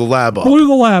Megan blew the lab up. Blew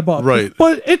the lab up. Right.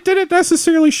 But it didn't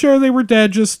necessarily show they were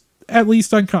dead, just at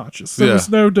least unconscious. There was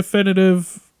no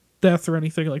definitive death or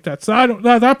anything like that. So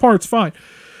that part's fine.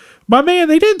 My man,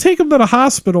 they didn't take him to the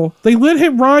hospital. They let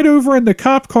him ride over in the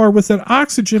cop car with an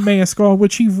oxygen mask on,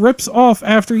 which he rips off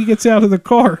after he gets out of the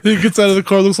car. He gets out of the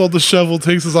car, looks all disheveled,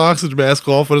 takes his oxygen mask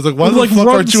off, and is like, why the Like, fuck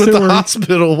aren't you at runs the to her.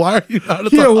 hospital? Why are you not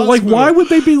at the Yeah, hospital? like, why would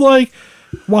they be like,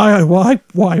 why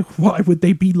would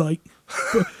they be like,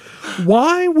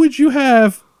 why would you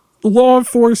have law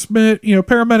enforcement,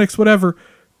 paramedics, whatever,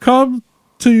 come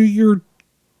to your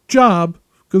job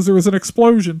because there was an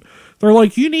explosion? They're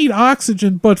like, you need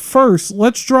oxygen, but first,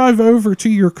 let's drive over to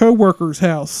your coworker's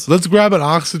house. Let's grab an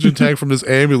oxygen tank from this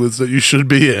ambulance that you should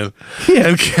be in, Yeah.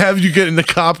 and have you get in the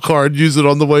cop car and use it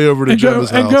on the way over to Gemma's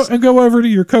house. And go over to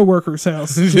your coworker's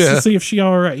house just Yeah. to see if she's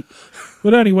all right.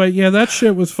 But anyway, yeah, that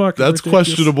shit was fucking That's ridiculous.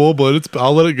 questionable, but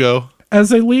I'll let it go. As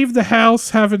they leave the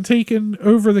house, having taken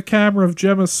over the camera of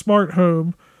Gemma's smart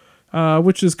home,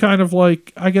 which is kind of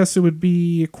like, I guess it would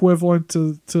be equivalent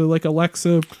to like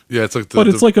Alexa, Yeah, it's like but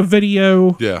it's like a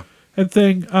video yeah. and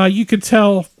thing. You can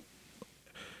tell,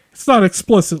 it's not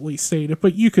explicitly stated,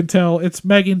 but you can tell it's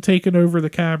Megan taking over the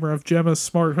camera of Gemma's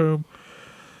smart home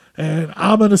and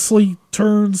ominously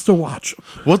turns to watch him.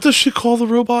 What does she call the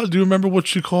robot? Do you remember what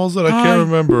she calls it? I can't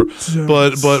remember. don't.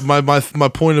 But my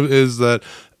point is that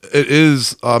it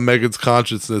is Megan's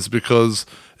consciousness, because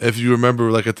if you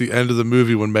remember, like at the end of the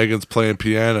movie when Megan's playing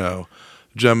piano,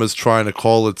 Gemma's trying to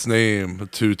call its name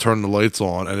to turn the lights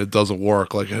on, and it doesn't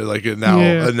work. Like it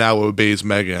now obeys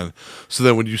Megan. So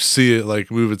then when you see it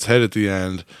like move its head at the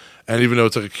end, and even though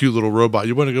it's like a cute little robot,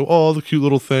 you want to go, oh, the cute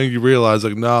little thing. You realize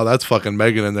like, no, that's fucking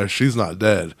Megan in there. She's not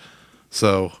dead.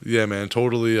 So yeah, man,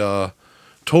 totally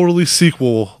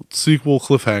sequel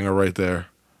cliffhanger right there.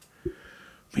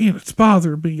 Man, it's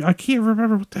bothering me. I can't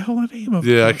remember what the hell the name of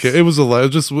it Yeah, I was. can't. It was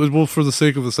well, for the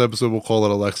sake of this episode, we'll call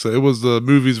it Alexa. It was the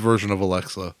movie's version of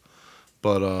Alexa,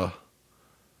 but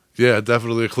yeah,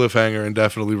 definitely a cliffhanger and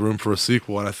definitely room for a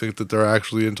sequel. And I think that they're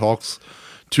actually in talks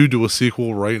to do a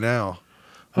sequel right now.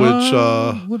 Which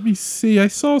let me see. I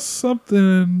saw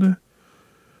something.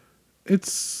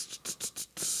 It's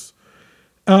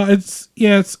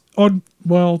on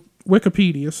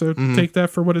Wikipedia. So take that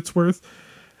for what it's worth.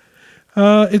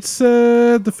 It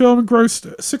said the film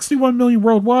grossed $61 million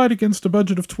worldwide against a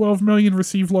budget of $12 million,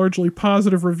 received largely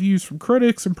positive reviews from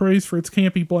critics, and praised for its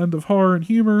campy blend of horror and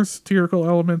humor, satirical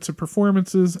elements, and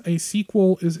performances. A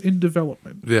sequel is in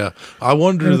development. yeah, I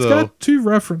wonder And it's though. got two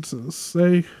references.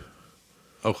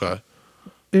 Okay,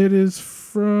 It is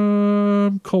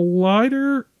from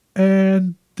Collider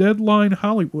and Deadline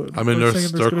Hollywood. I mean They're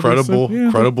saying they're there's gonna be credible,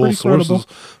 they're credible pretty sources, credible.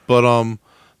 but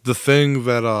the thing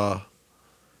that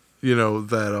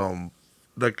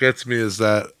gets me is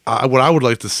that what I would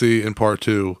like to see in part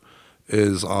 2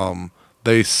 is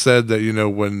they said that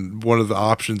when one of the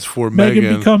options for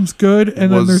Megan becomes good,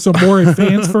 and then there's a more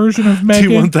advanced version of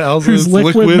Megan T1000 who's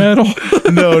liquid metal.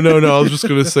 No. I was just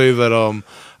gonna say that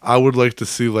I would like to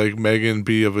see like Megan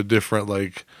be of a different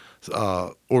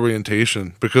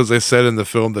orientation, because they said in the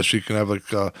film that she can have like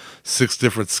 6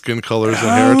 different skin colors and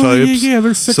hair types. Yeah,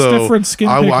 there's 6 different skin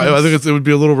pigments. I think it would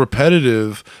be a little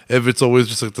repetitive if it's always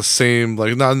just like the same.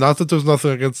 Like not that there's nothing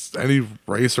against any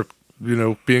race or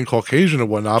being Caucasian or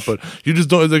whatnot, but you just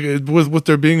don't like with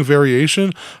there being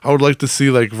variation. I would like to see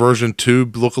like version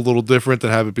 2 look a little different than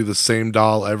have it be the same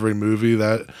doll every movie.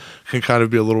 That can kind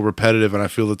of be a little repetitive, and I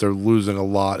feel that they're losing a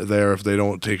lot there if they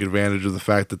don't take advantage of the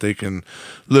fact that they can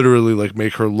literally like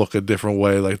make her look a different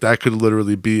way. Like that could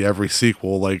literally be every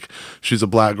sequel. Like she's a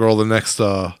black girl the next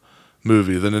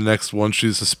movie, then the next one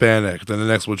she's Hispanic, then the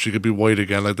next one she could be white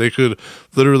again. Like they could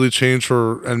literally change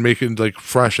her and make it like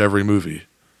fresh every movie.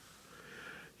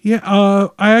 Yeah,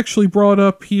 I actually brought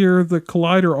up here the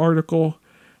Collider article,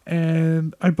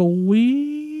 and I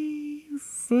believe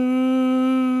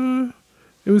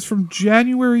it was from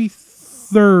January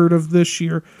 3rd of this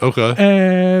year. Okay.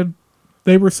 And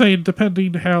they were saying,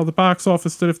 depending how the box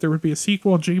office did, if there would be a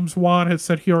sequel, and James Wan had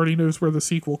said he already knows where the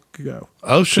sequel could go.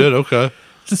 Oh, shit, okay.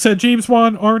 Just said James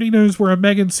Wan already knows where a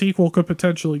Megan sequel could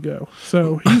potentially go.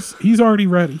 So he's already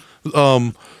ready.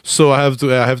 So I have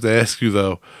to ask you,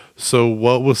 though. So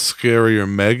what was scarier,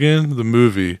 Megan, the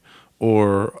movie,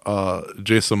 or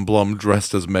Jason Blum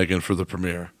dressed as Megan for the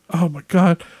premiere? Oh my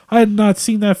God. I had not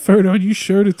seen that photo, and you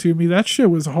showed it to me. That shit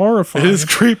was horrifying. It is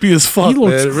creepy as fuck, he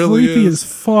looks man. It really creepy is.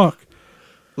 as fuck.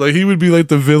 Like he would be like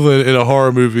the villain in a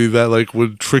horror movie that like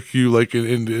would trick you like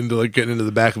into like getting into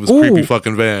the back of his creepy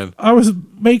fucking van. I was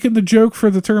making the joke for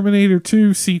the Terminator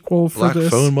 2 sequel for Black this.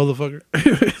 phone, motherfucker.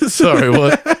 Sorry,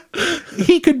 what?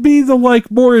 He could be the like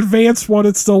more advanced one.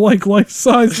 It's the like life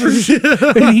size version,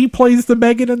 and he plays the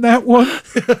Megan in that one.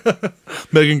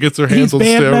 Megan gets her hands He's on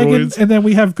bad steroids, Megan, and then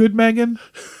we have good Megan.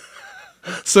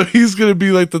 So he's gonna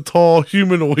be like the tall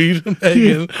humanoid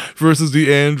Megan versus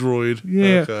the android.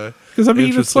 Yeah, okay. Because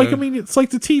it's like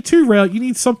the T2 route. You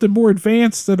need something more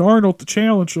advanced than Arnold to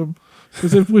challenge him,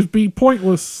 because it would be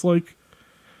pointless. Like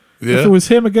if it was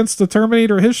him against the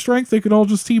Terminator, his strength, they could all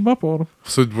just team up on him.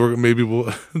 So we'll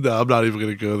no, I'm not even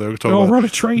gonna go there. They'll run a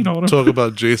train on him. Talk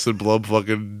about Jason Blum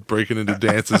fucking breaking into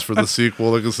dances for the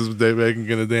sequel. Like this is Megan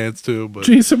gonna dance too. But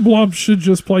Jason Blum should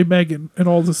just play Megan in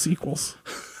all the sequels.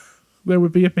 That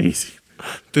would be amazing.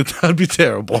 That'd be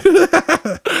terrible.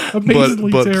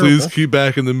 Amazingly but terrible. Please keep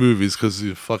back in the movies because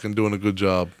you're fucking doing a good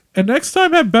job. And next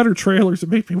time have better trailers that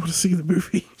make me want to see the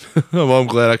movie. Well, I'm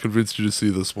glad I convinced you to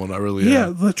see this one. I really am. Yeah,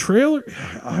 the trailer,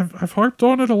 I've harped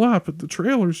on it a lot, but the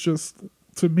trailers just,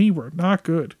 to me, were not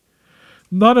good.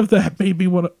 None of that made me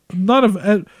want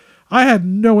to, I had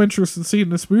no interest in seeing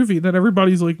this movie, and then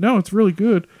everybody's like, no, it's really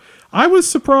good. I was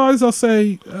surprised, I'll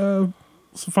say,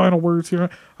 some final words here.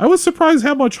 I was surprised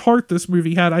how much heart this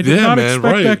movie had. I did not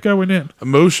expect that going in.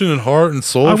 Emotion and heart and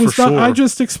soul for sure. I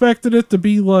just expected it to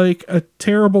be like a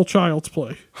terrible Child's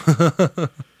Play.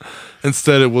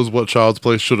 Instead, it was what Child's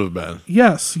Play should have been.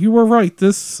 Yes, you were right.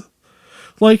 This,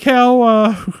 like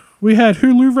how we had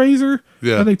Hulu Razor,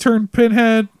 and they turned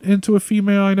Pinhead into a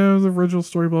female. I know the original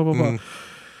story, blah, blah, blah.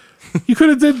 You could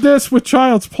have did this with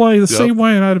Child's Play the same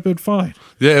way, and I'd have been fine.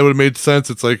 Yeah, it would have made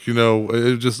sense. It's like, it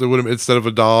would have, instead of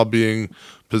a doll being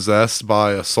possessed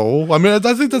by a soul. I mean, I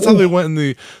think that's how they went in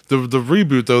the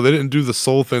reboot, though. They didn't do the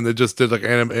soul thing. They just did like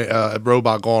a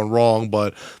robot gone wrong,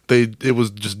 but it was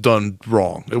just done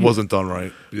wrong. It wasn't done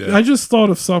right. Yeah. I just thought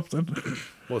of something.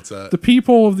 What's that? The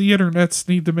people of the internets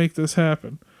need to make this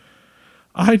happen.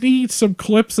 I need some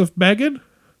clips of Megan,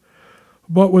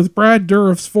 but with Brad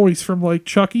Dourif's voice from like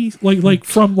Chucky,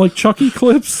 from Chucky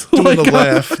clips, doing the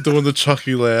laugh, doing the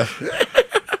Chucky laugh.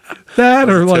 That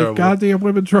or like terrible. Goddamn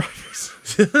women drivers.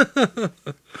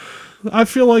 I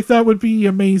feel like that would be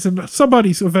amazing.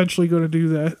 Somebody's eventually going to do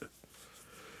that.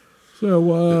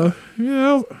 So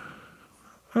I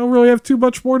don't really have too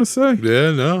much more to say.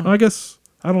 Yeah, no. I guess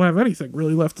I don't have anything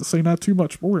really left to say. Not too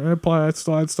much more. I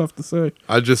still had stuff to say.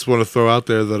 I just want to throw out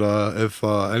there that if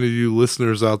any of you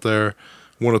listeners out there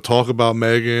want to talk about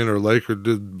Megan or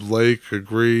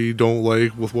agree, don't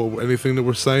like with anything that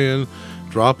we're saying,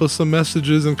 drop us some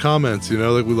messages and comments. We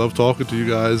love talking to you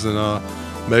guys, and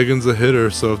Megan's a hitter.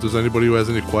 So if there's anybody who has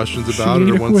any questions about it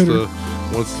or wants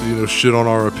to shit on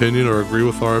our opinion or agree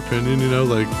with our opinion,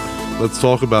 let's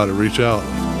talk about it. Reach out.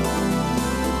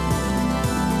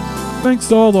 Thanks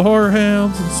to all the horror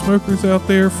hounds and smokers out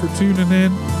there for tuning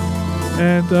in.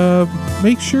 And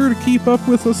make sure to keep up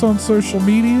with us on social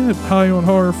media at High on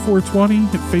Horror 420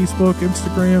 at Facebook,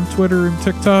 Instagram, Twitter, and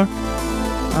TikTok.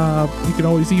 You can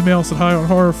always email us at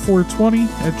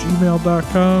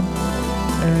highonhorror420@gmail.com.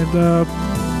 And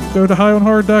go to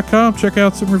highonhorror.com, check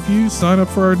out some reviews, sign up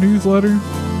for our newsletter.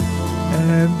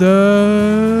 And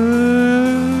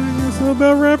I guess I'll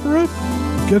about wrap her up.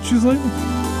 Catch you later.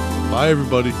 Bye,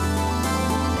 everybody.